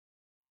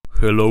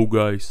Hello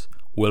guys,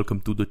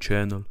 welcome to the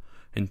channel,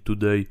 and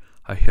today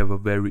I have a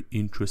very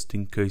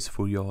interesting case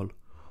for y'all.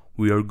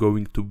 We are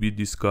going to be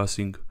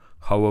discussing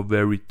how a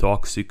very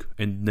toxic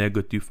and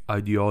negative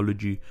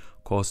ideology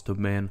caused a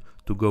man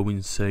to go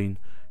insane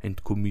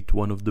and commit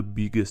one of the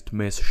biggest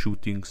mass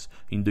shootings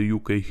in the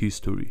UK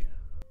history.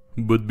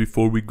 But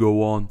before we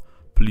go on,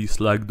 please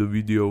like the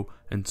video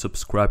and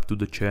subscribe to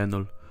the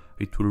channel.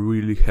 It will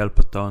really help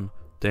a ton.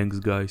 Thanks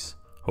guys.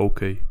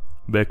 Okay,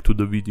 back to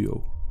the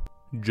video.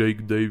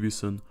 Jake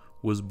Davison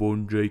was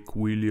born Jake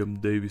William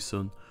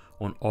Davison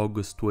on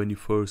August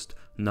 21st,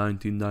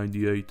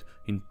 1998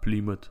 in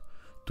Plymouth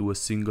to a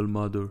single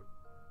mother.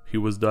 He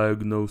was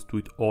diagnosed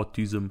with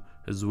autism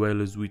as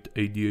well as with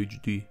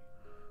ADHD.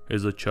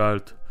 As a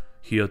child,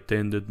 he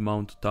attended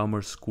Mount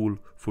Tamar School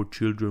for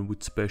Children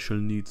with Special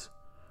Needs.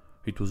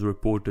 It was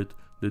reported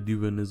that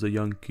even as a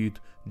young kid,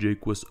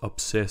 Jake was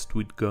obsessed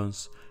with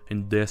guns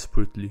and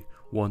desperately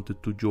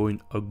wanted to join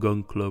a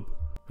gun club,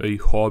 a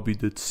hobby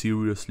that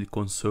seriously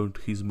concerned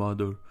his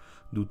mother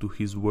due to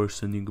his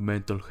worsening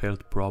mental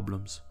health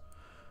problems.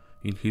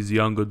 In his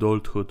young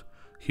adulthood,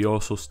 he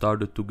also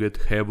started to get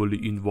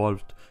heavily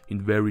involved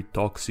in very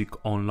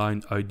toxic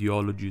online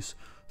ideologies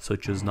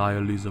such as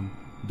nihilism,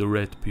 the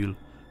red pill,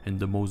 and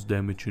the most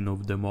damaging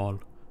of them all,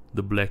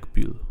 the black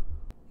pill.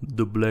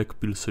 The black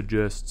pill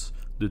suggests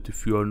that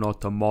if you are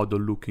not a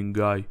model-looking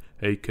guy,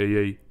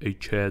 aka a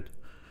Chad,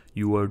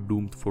 you are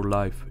doomed for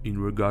life in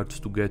regards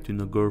to getting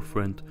a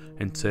girlfriend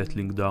and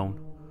settling down.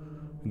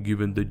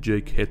 Given that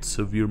Jake had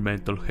severe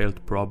mental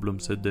health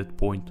problems at that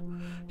point,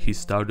 he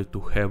started to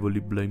heavily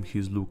blame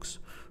his looks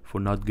for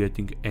not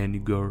getting any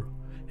girl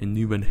and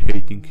even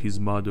hating his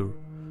mother,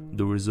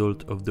 the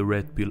result of the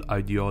red pill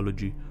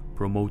ideology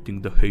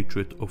promoting the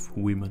hatred of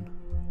women.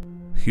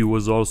 He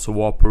was also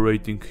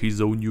operating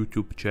his own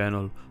YouTube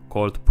channel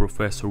called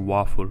Professor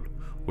Waffle,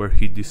 where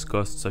he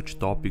discussed such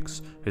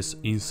topics as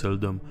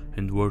inceldom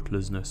and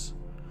worthlessness,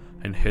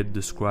 and had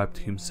described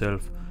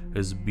himself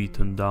as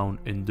beaten down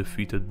and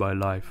defeated by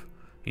life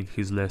in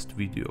his last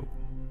video.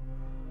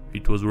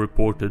 It was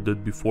reported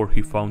that before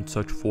he found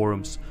such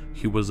forums,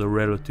 he was a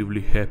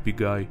relatively happy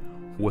guy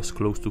who was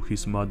close to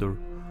his mother.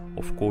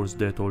 Of course,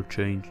 that all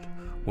changed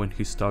when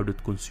he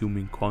started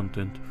consuming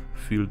content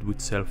filled with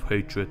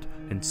self-hatred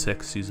and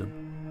sexism.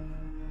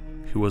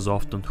 He was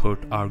often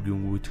heard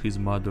arguing with his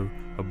mother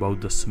about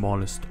the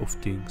smallest of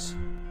things.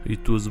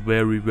 It was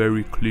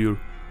very clear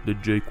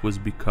that Jake was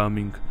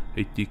becoming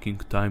a ticking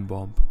time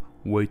bomb,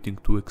 waiting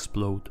to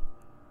explode.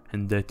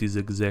 And that is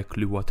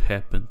exactly what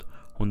happened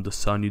on the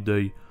sunny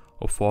day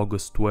of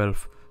August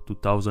 12,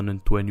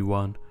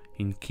 2021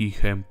 in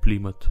Keeham,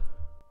 Plymouth.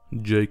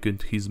 Jake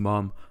and his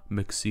mom,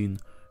 Maxine,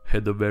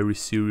 had a very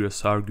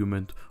serious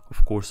argument,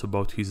 of course,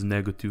 about his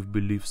negative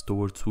beliefs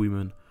towards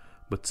women,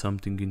 but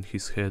something in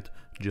his head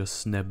just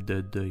snapped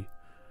that day,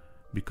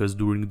 because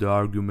during the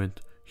argument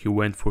he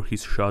went for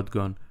his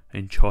shotgun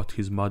and shot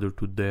his mother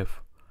to death.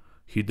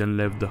 He then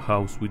left the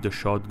house with a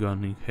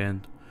shotgun in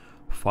hand,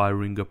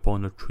 firing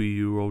upon a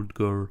 3-year-old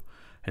girl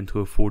and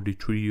her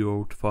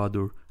 43-year-old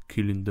father,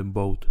 killing them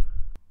both.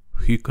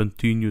 He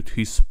continued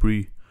his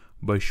spree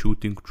by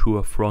shooting through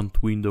a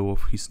front window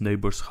of his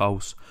neighbor's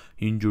house,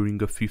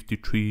 injuring a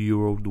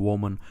 53-year-old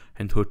woman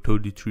and her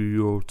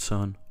 33-year-old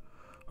son.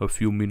 A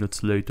few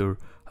minutes later,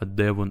 a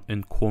Devon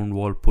and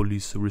Cornwall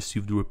police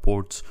received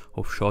reports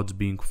of shots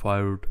being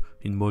fired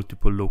in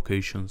multiple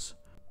locations.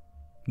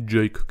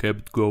 Jake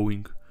kept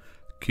going,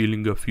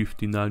 killing a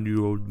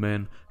 59-year-old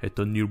man at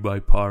a nearby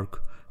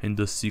park and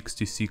a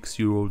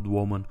 66-year-old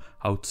woman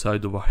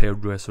outside of a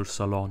hairdresser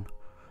salon.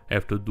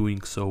 After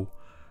doing so,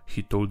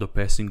 he told a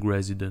passing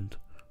resident,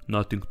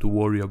 "Nothing to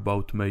worry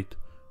about, mate."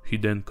 He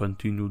then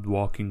continued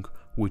walking,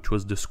 which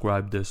was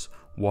described as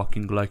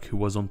walking like he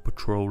was on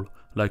patrol,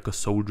 like a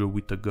soldier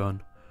with a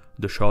gun,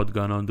 the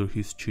shotgun under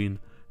his chin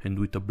and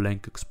with a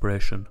blank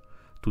expression,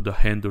 to the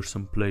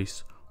Henderson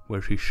place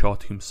where he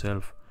shot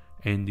himself,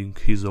 ending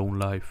his own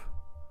life.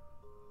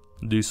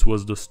 This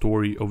was the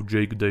story of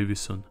Jake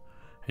Davison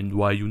and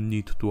why you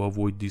need to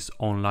avoid these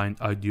online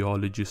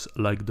ideologies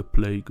like the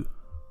plague.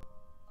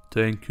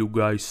 Thank you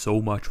guys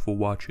so much for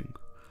watching.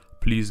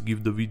 Please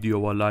give the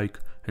video a like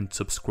and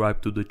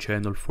subscribe to the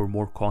channel for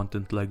more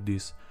content like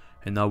this,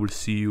 and I will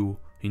see you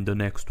in the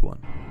next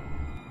one.